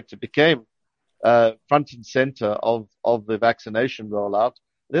private sector became front and center of the vaccination rollout,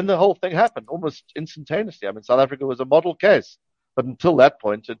 then the whole thing happened almost instantaneously. I mean, South Africa was a model case, but until that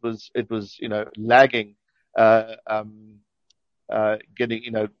point, it was lagging,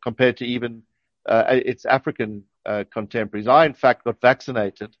 getting compared to even its African contemporaries. I, in fact, got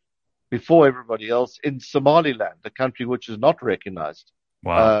vaccinated before everybody else in Somaliland, a country which is not recognized.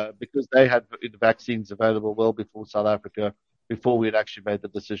 Wow. Because they had vaccines available well before South Africa, before we had actually made the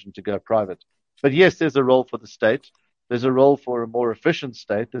decision to go private. But yes, there's a role for the state. There's a role for a more efficient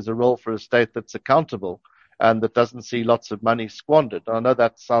state. There's a role for a state that's accountable and that doesn't see lots of money squandered. I know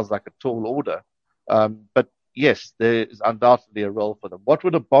that sounds like a tall order, but yes, there is undoubtedly a role for them. What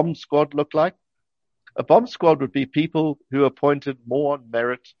would a bomb squad look like? A bomb squad would be people who are appointed more on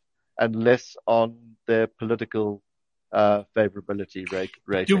merit and less on their political favorability rating.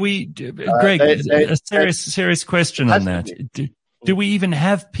 Greg, a serious question on that. Do we even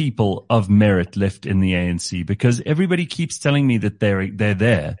have people of merit left in the ANC? Because everybody keeps telling me that they're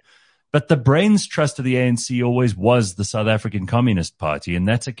there, But the brains trust of the ANC always was the South African Communist Party, and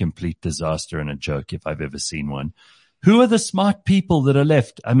that's a complete disaster and a joke if I've ever seen one. Who are the smart people that are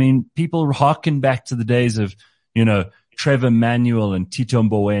left? I mean, people harken back to the days of, Trevor Manuel and Tito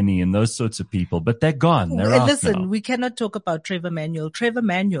Mboweni and those sorts of people, but they're gone. They're out Listen, now. we cannot talk about Trevor Manuel. Trevor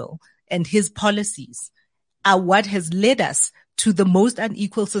Manuel and his policies are what has led us to the most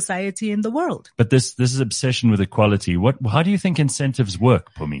unequal society in the world. But this is obsession with equality. How do you think incentives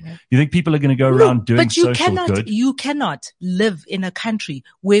work, Pumi? You think people are going to go around doing social good? You cannot live in a country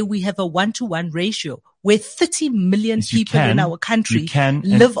where we have a 1-to-1 ratio, where 30 million people in our country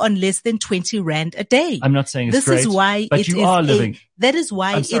live on less than 20 rand a day. I'm not saying it's great, is why but you are living. That is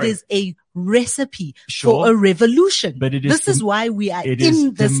why it is a recipe for a revolution. But this is why we are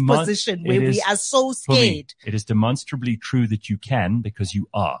in this position where we are so scared. It is demonstrably true that you can, because you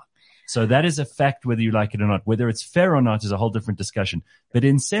are. So that is a fact, whether you like it or not. Whether it's fair or not is a whole different discussion. But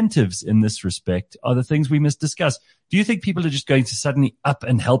incentives in this respect are the things we must discuss. Do you think people are just going to suddenly up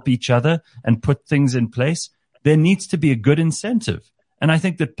and help each other and put things in place? There needs to be a good incentive. And I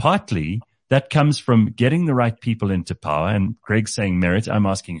think that partly that comes from getting the right people into power. And Greg's saying merit. I'm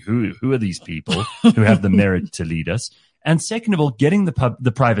asking who are these people who have the merit to lead us? And second of all, getting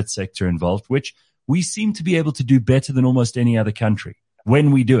the private sector involved, which we seem to be able to do better than almost any other country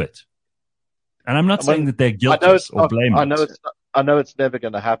when we do it. And I'm not saying that they're guilty or blameless. I know it's never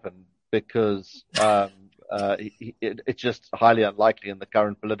going to happen because it's just highly unlikely in the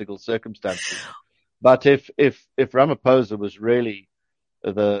current political circumstances. But if Ramaphosa was really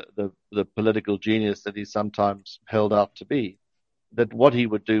the political genius that he's sometimes held out to be, that what he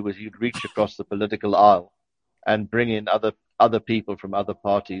would do was he'd reach across the political aisle and bring in other people from other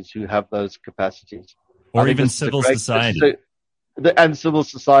parties who have those capacities. Or even civil society. And civil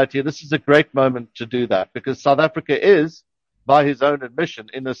society. This is a great moment to do that because South Africa is, by his own admission,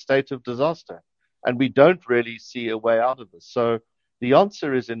 in a state of disaster. And we don't really see a way out of this. So the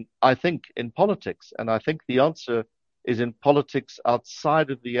answer is in politics. And I think the answer is in politics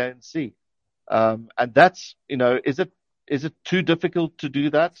outside of the ANC. And that's, is it too difficult to do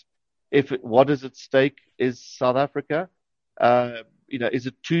that? What is at stake is South Africa? Is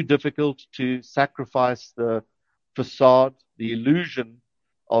it too difficult to sacrifice the facade, the illusion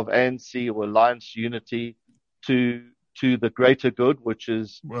of ANC or alliance unity to the greater good, which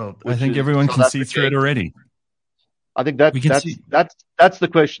is I think everyone can see through it already. I think that's the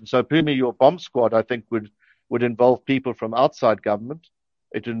question. So Pumi, your bomb squad, I think would involve people from outside government.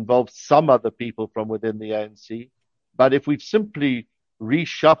 It involves some other people from within the ANC. But if we simply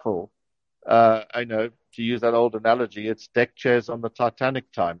reshuffle, to use that old analogy, it's deck chairs on the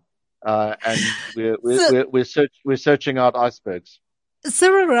Titanic time. And we're searching out icebergs.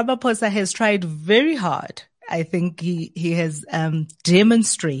 Cyril Ramaphosa has tried very hard. I think he has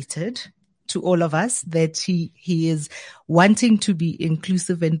demonstrated to all of us that he is wanting to be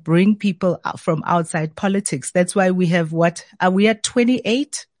inclusive and bring people from outside politics. That's why we have are we at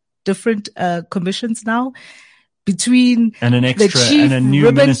 28 different commissions now? Between the chief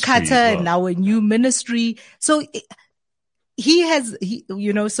ribbon cutter and now a new ministry. So he has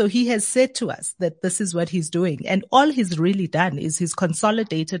said to us that this is what he's doing. And all he's really done is he's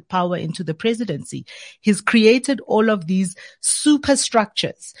consolidated power into the presidency. He's created all of these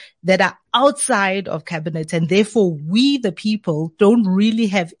superstructures that are outside of cabinet. And therefore we, the people, don't really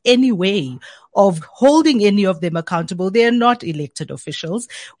have any way of holding any of them accountable. They are not elected officials.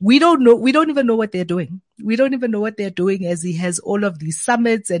 We don't even know what they're doing. We don't even know what they're doing as he has all of these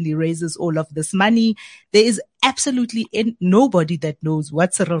summits and he raises all of this money. There is absolutely nobody that knows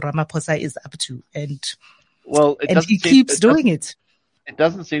what Cyril Ramaphosa is up to. And he keeps doing it. It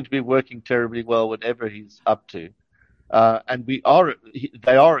doesn't seem to be working terribly well, whatever he's up to. And they are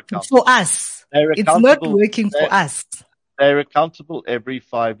accountable. For us. It's not working for us. They're accountable every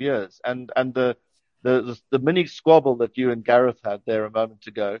 5 years. And the mini squabble that you and Gareth had there a moment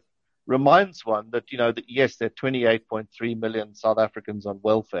ago reminds one that, yes, there are 28.3 million South Africans on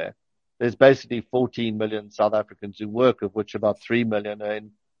welfare. There's basically 14 million South Africans who work, of which about 3 million are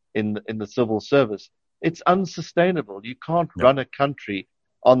in the civil service. It's unsustainable. You can't run a country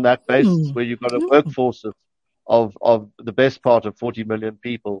on that basis where you've got a workforce of the best part of 40 million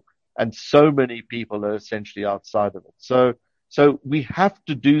people, and so many people are essentially outside of it. So we have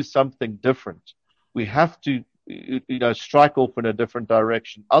to do something different. We have to, strike off in a different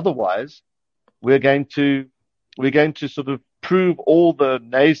direction. Otherwise, we're going to sort of prove all the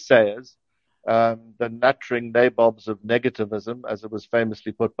naysayers, the nattering nabobs of negativism, as it was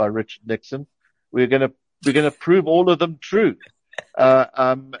famously put by Richard Nixon. We're going to prove all of them true.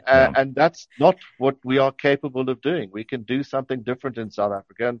 And that's not what we are capable of doing. We can do something different in South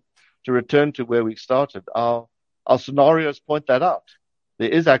Africa. And to return to where we started, our scenarios point that out.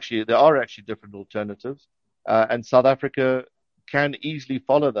 There are actually different alternatives, and South Africa can easily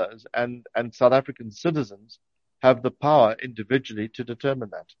follow those, and South African citizens have the power individually to determine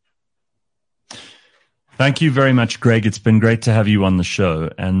that. Thank you very much, Greg. It's been great to have you on the show,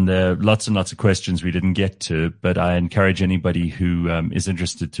 and lots and lots of questions we didn't get to, but I encourage anybody who is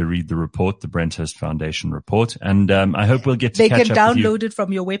interested to read the report, the Brenthurst Foundation report, and I hope we'll get to catch up with you. They can download it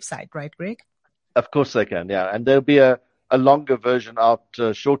from your website, right, Greg? Of course they can, yeah. And there'll be a longer version out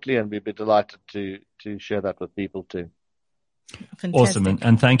shortly, and we'd be delighted to share that with people too. Fantastic. Awesome,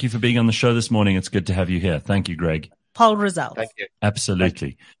 and thank you for being on the show this morning. It's good to have you here. Thank you, Greg. Paul Results. Thank you.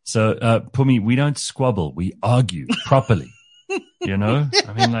 Absolutely. So, Pumi, we don't squabble. We argue properly. You know?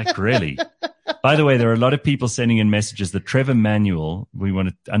 I mean, like, really. By the way, there are a lot of people sending in messages that Trevor Manuel, we want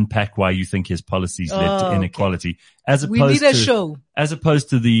to unpack why you think his policies led to inequality. As opposed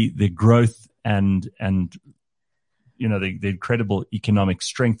to the growth and you know, the incredible economic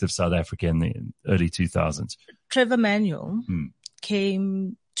strength of South Africa in the early 2000s. Trevor Manuel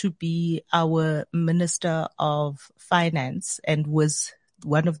came to be our Minister of Finance and was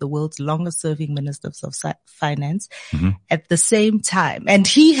one of the world's longest serving ministers of finance at the same time. And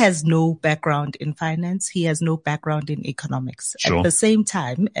he has no background in finance. He has no background in economics. Sure. At the same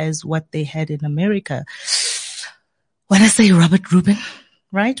time as what they had in America. When I say Robert Rubin,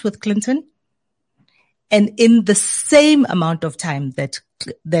 right, with Clinton. And in the same amount of time that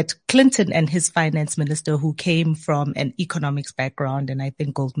Clinton and his finance minister, who came from an economics background, and I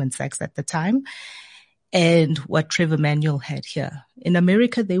think Goldman Sachs at the time, and what Trevor Manuel had here. In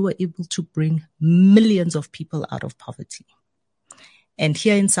America, they were able to bring millions of people out of poverty. And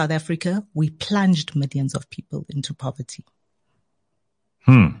here in South Africa, we plunged millions of people into poverty.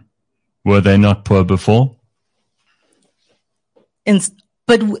 Were they not poor before?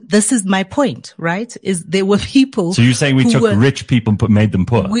 But this is my point, right? Is there were people. So you're saying we took rich people and made them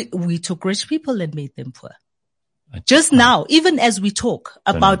poor? We took rich people and made them poor. Just now, even as we talk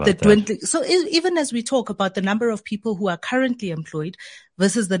about the dwindling, so even as we talk about the number of people who are currently employed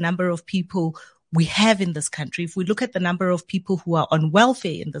versus the number of people we have in this country, if we look at the number of people who are on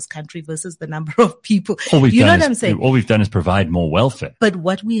welfare in this country versus the number of people, you know what I'm saying? All we've done is provide more welfare. But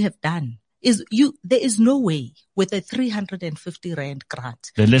what we have done is there is no way with a 350 Rand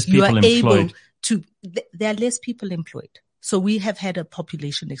grant. There are less people employed. There are less people employed. So we have had a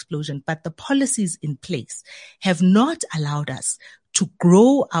population explosion, but the policies in place have not allowed us to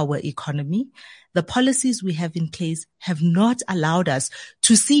grow our economy. The policies we have in place have not allowed us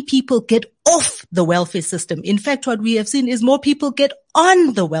to see people get off the welfare system. In fact, what we have seen is more people get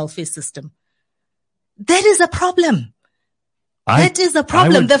on the welfare system. That is a problem. That is a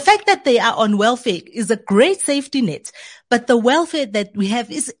problem. The fact that they are on welfare is a great safety net, but the welfare that we have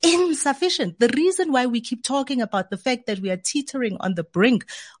is insufficient. The reason why we keep talking about the fact that we are teetering on the brink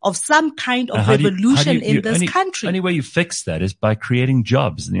of some kind of revolution in this country. The only way you fix that is by creating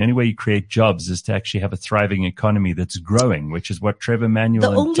jobs. And the only way you create jobs is to actually have a thriving economy that's growing, which is what Trevor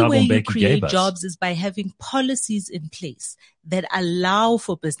Manuel and Thabo Mbeki gave us. The only way you create jobs is by having policies in place that allow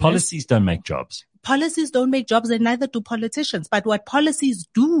for business. Policies don't make jobs. Policies don't make jobs, and neither do politicians. But what policies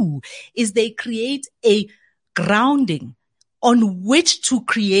do is they create a grounding on which to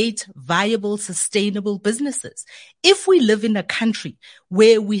create viable, sustainable businesses. If we live in a country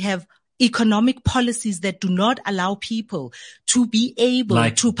where we have economic policies that do not allow people to be able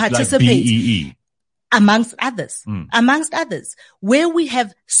to participate, like BEE. amongst others, where we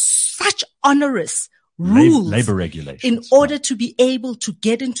have such onerous rules, labor regulations, in order to be able to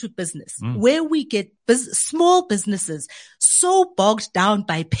get into business, where we get small businesses so bogged down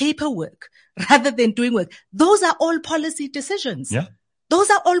by paperwork rather than doing work. Those are all policy decisions. Yeah. Those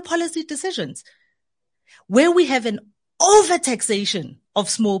are all policy decisions. Where we have an overtaxation of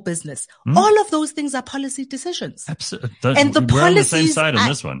small business, all of those things are policy decisions. Absolutely. And the We're on the same policies side on are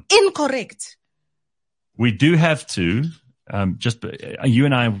this one. Incorrect. We do have to. You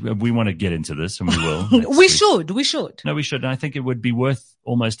and I, we want to get into this, and we will. We should. No, we should. And I think it would be worth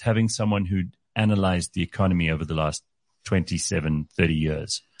almost having someone who analyzed the economy over the last 27, 30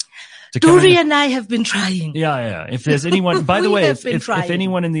 years. Duri and I have been trying. Yeah. If there's anyone, by the way, if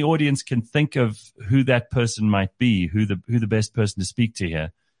anyone in the audience can think of who that person might be, who the best person to speak to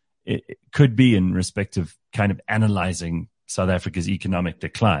here, it could be in respect of kind of analyzing South Africa's economic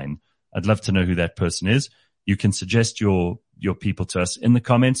decline. I'd love to know who that person is. You can suggest your people to us in the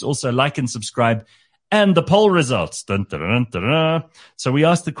comments. Also, like and subscribe. And the poll results. Dun, dun, dun, dun, dun. So we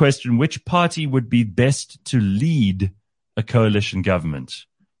asked the question, which party would be best to lead a coalition government?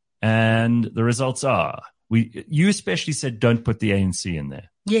 And the results are, you especially said don't put the ANC in there.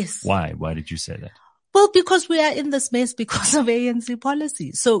 Yes. Why? Why did you say that? Well, because we are in this mess because of ANC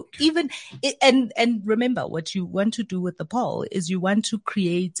policy. So and remember, what you want to do with the poll is you want to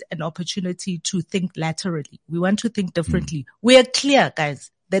create an opportunity to think laterally. We want to think differently. We are clear, guys,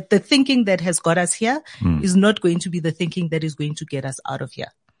 that the thinking that has got us here is not going to be the thinking that is going to get us out of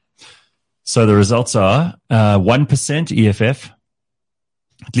here. So the results are 1% EFF.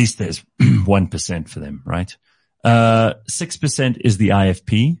 At least there's 1% for them, right? 6% is the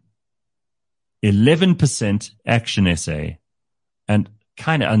IFP. 11% Action SA, and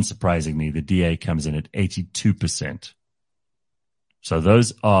kind of unsurprisingly, the DA comes in at 82%. So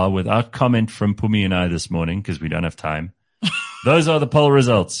those are, without comment from Pumi and I this morning, because we don't have time, those are the poll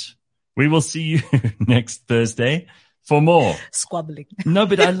results. We will see you next Thursday for more. Squabbling. No,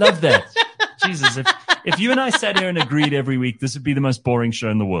 but I love that. Jesus, if you and I sat here and agreed every week, this would be the most boring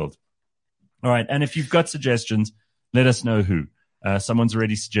show in the world. All right, and if you've got suggestions, let us know who. Someone's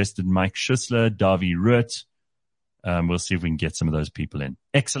already suggested Mike Schussler, Davi Root. We'll see if we can get some of those people in.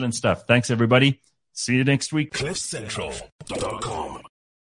 Excellent stuff. Thanks, everybody. See you next week. CliffCentral.com